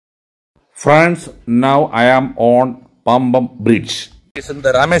Friends, now I am on Pamban Bridge. It's in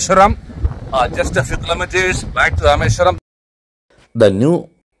the Rameswaram, just a few kilometers back to Rameswaram. The new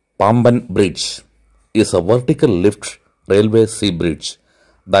Pamban Bridge is a vertical lift railway sea bridge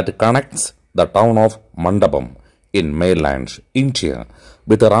that connects the town of Mandapam in mainland India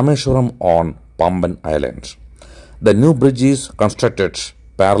with Rameswaram on Pamban Island. The new bridge is constructed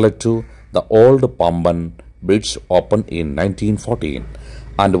parallel to the old Pamban Bridge opened in 1914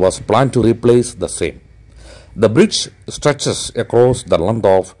 and was planned to replace the same. The bridge stretches across the length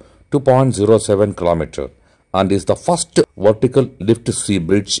of 2.07 km and is the first vertical lift sea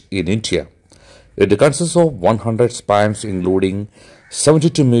bridge in India. It consists of 100 spans including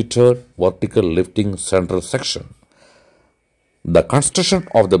 72-meter vertical lifting central section. The construction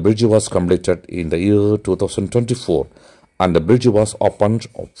of the bridge was completed in the year 2024 and the bridge was opened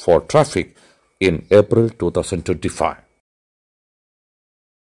for traffic in April 2025.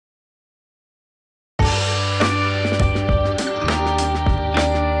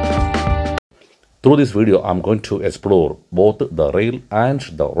 Through this video, I am going to explore both the rail and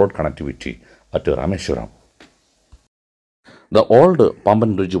the road connectivity at Rameswaram. The old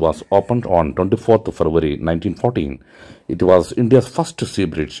Pamban Bridge was opened on 24th February 1914. It was India's first sea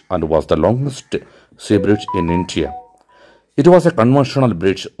bridge and was the longest sea bridge in India. It was a conventional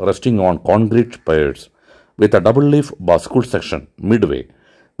bridge resting on concrete piers with a double-leaf bascule section midway,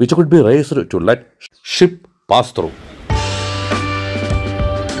 which could be raised to let ship pass through.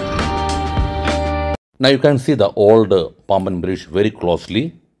 Now you can see the old Pamban Bridge very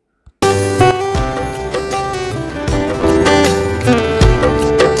closely.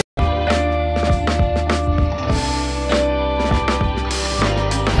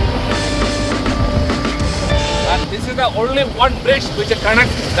 And this is the only one bridge which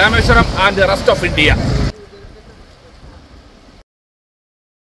connects Rameswaram and the rest of India.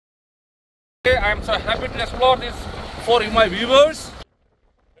 I am so happy to explore this for my viewers.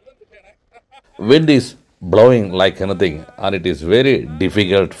 Wind is blowing like anything and it is very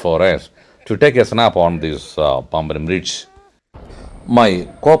difficult for us to take a snap on this Pamban Bridge. My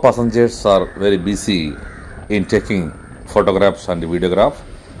co-passengers are very busy in taking photographs and videographs.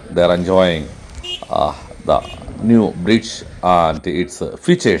 They are enjoying the new bridge and its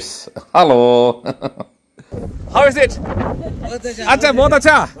features. Hello! How is it? अच्छा बहुत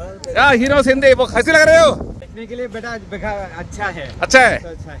अच्छा यार hero Hindi वो कैसे लग रहे हो देखने के लिए बेटा अच्छा है अच्छा है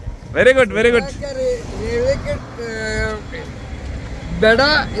वेरी गुड रेलवे के बेटा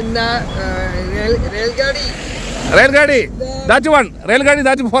रेलगाड़ी दैट वन रेलगाड़ी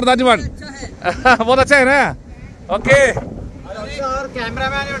दैट फॉर दैट वन बहुत अच्छा है ना ओके और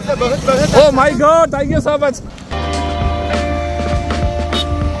कैमरामैन बहुत oh my God thank you so much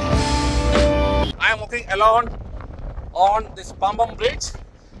I am walking along on this Pamban Bridge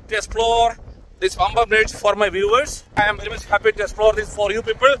to explore this Pamban Bridge for my viewers. I am very much happy to explore this for you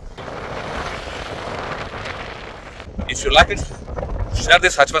people. If you like it, share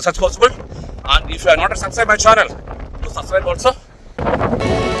this as much as possible. And if you are not subscribed my channel, do subscribe also.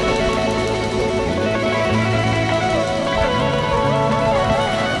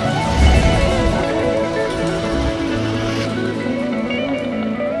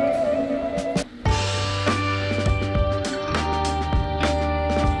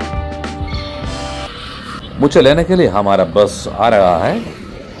 मुझे लेने के लिए हमारा बस आ रहा है.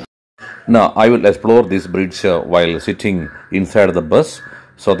 Now I will explore this bridge while sitting inside the bus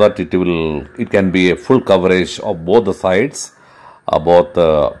so that it can be a full coverage of both the sides, both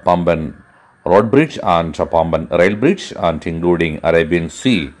Pamban Road Bridge and Pamban Rail Bridge, and including Arabian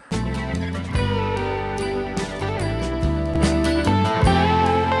Sea.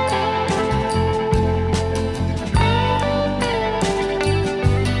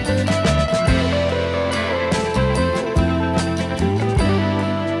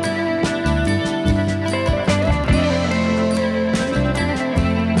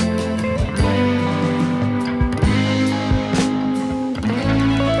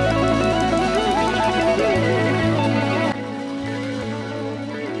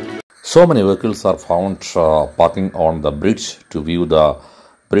 So many vehicles are found parking on the bridge to view the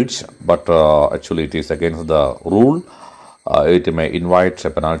bridge, but actually it is against the rule. It may invite a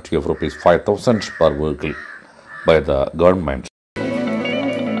penalty of Rs 5,000 per vehicle by the government.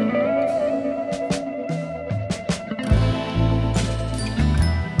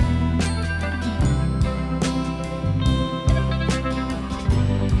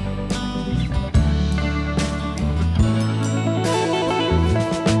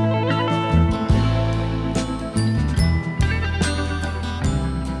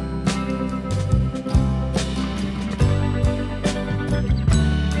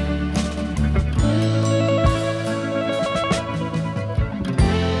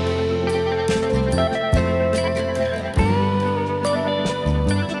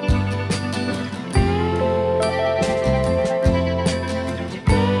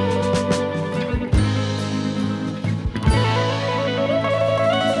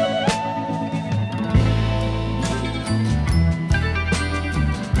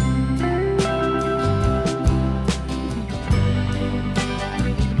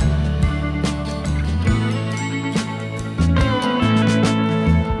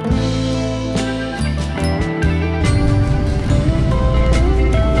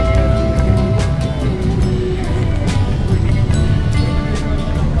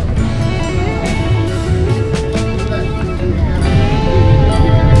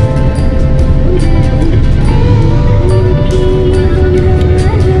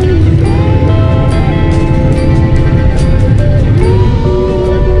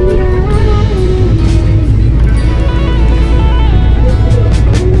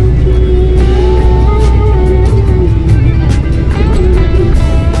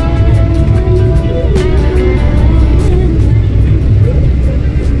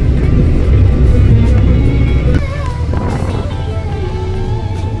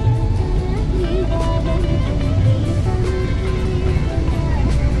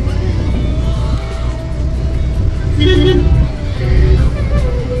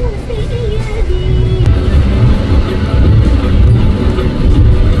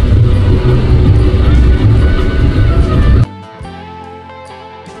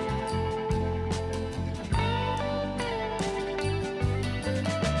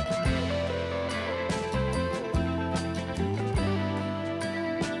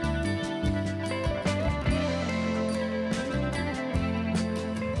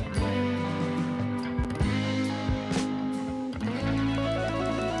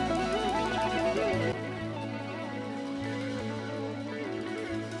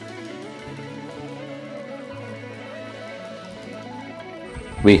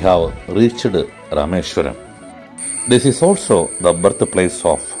 we have reached Rameswaram. This is also the birthplace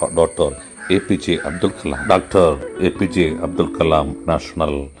of Dr. APJ Abdul Kalam. Dr. APJ Abdul Kalam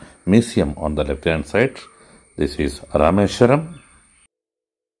National Museum on the left hand side. This is Rameswaram.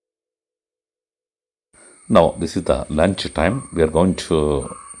 Now this is the lunch time. We are going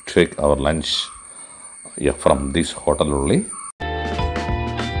to take our lunch from this hotel only.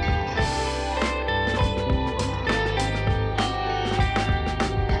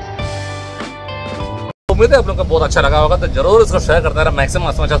 उम्मीद है आप लोगों को बहुत अच्छा लगा होगा, तो जरूर इसको शेयर करते रहे maximum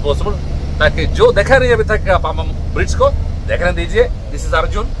as much as possible, ताकि जो देखा नहीं अभी तक पाम्बम ब्रिज को देखने दीजिए. This is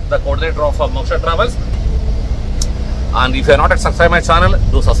Arjun, the coordinator of moksha travels, and if you are not yet subscribed my channel,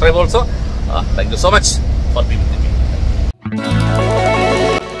 do subscribe also. Thank you so much for being with me.